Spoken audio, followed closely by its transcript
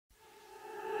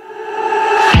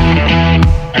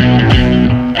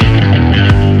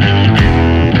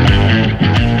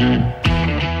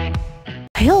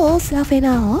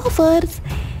lovers.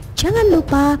 Jangan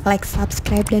lupa like,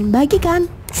 subscribe, dan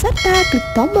bagikan, serta klik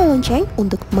tombol lonceng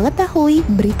untuk mengetahui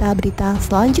berita-berita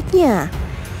selanjutnya.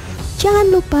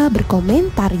 Jangan lupa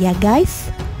berkomentar ya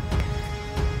guys.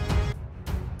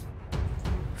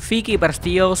 Vicky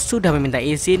Prasetyo sudah meminta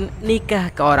izin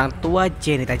nikah ke orang tua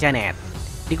Jenita Janet.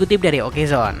 Dikutip dari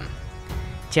Okezone,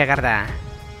 Jakarta.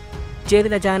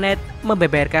 Jenita Janet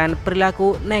membeberkan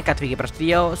perilaku nekat Vicky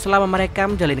Prasetyo selama mereka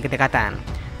menjalin kedekatan.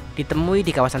 Ditemui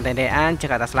di kawasan Tendean,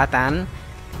 Jakarta Selatan,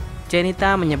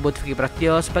 Jenita menyebut Vicky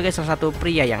Prasetyo sebagai salah satu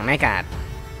pria yang nekat.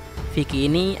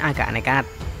 Vicky ini agak nekat,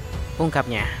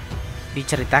 ungkapnya.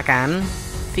 Diceritakan,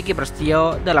 Vicky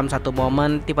Prasetyo dalam satu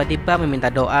momen tiba-tiba meminta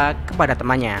doa kepada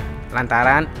temannya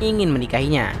lantaran ingin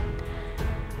menikahinya.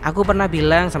 Aku pernah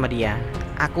bilang sama dia,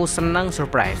 aku seneng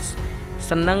surprise,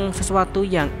 seneng sesuatu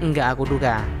yang enggak aku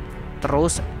duga.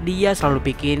 Terus dia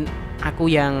selalu bikin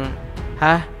aku yang,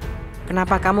 hah?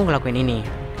 Kenapa kamu ngelakuin ini?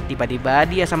 Tiba-tiba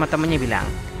dia sama temennya bilang,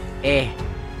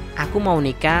 aku mau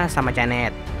nikah sama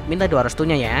Janet, minta doa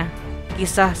restunya ya.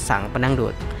 Kisah sang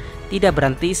pendangdut tidak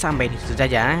berhenti sampai di situ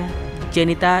saja.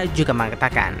 Jenita juga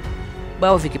mengatakan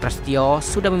bahwa Vicky Prasetyo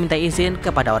sudah meminta izin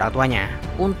kepada orang tuanya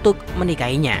untuk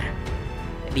menikahinya.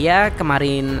 Dia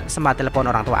kemarin sempat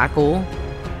telepon orang tua aku.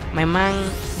 Memang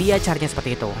dia caranya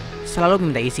seperti itu, selalu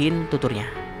meminta izin tuturnya.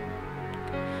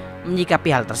 Menyikapi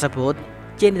hal tersebut,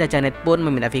 Jenita Janet pun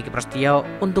meminta Vicky Prasetyo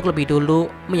untuk lebih dulu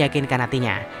meyakinkan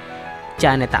hatinya.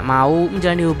 Janet tak mau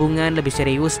menjalani hubungan lebih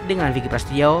serius dengan Vicky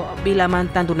Prasetyo bila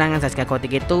mantan tunangan Saskia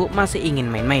Gotik itu masih ingin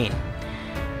main-main.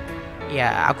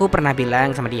 Ya, aku pernah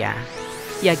bilang sama dia,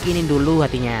 yakinin dulu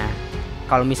hatinya.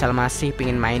 Kalau misal masih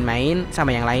pingin main-main sama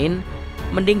yang lain,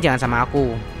 mending jangan sama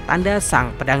aku, tanda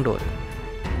sang pedangdut.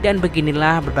 Dan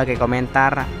beginilah berbagai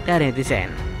komentar dari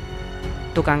netizen.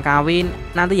 Tukang kawin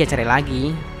nanti ya cari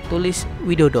lagi, tulis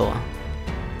Widodo.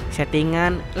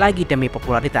 Settingan lagi demi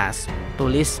popularitas,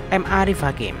 tulis M. Arif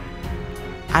Hakim.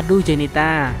 Aduh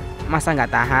Jenita, masa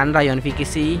nggak tahan rayon Vicky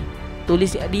sih,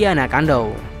 tulis Diana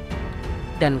Kando.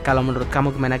 Dan kalau menurut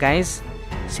kamu gimana guys?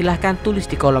 Silahkan tulis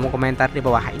di kolom komentar di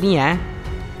bawah ini ya.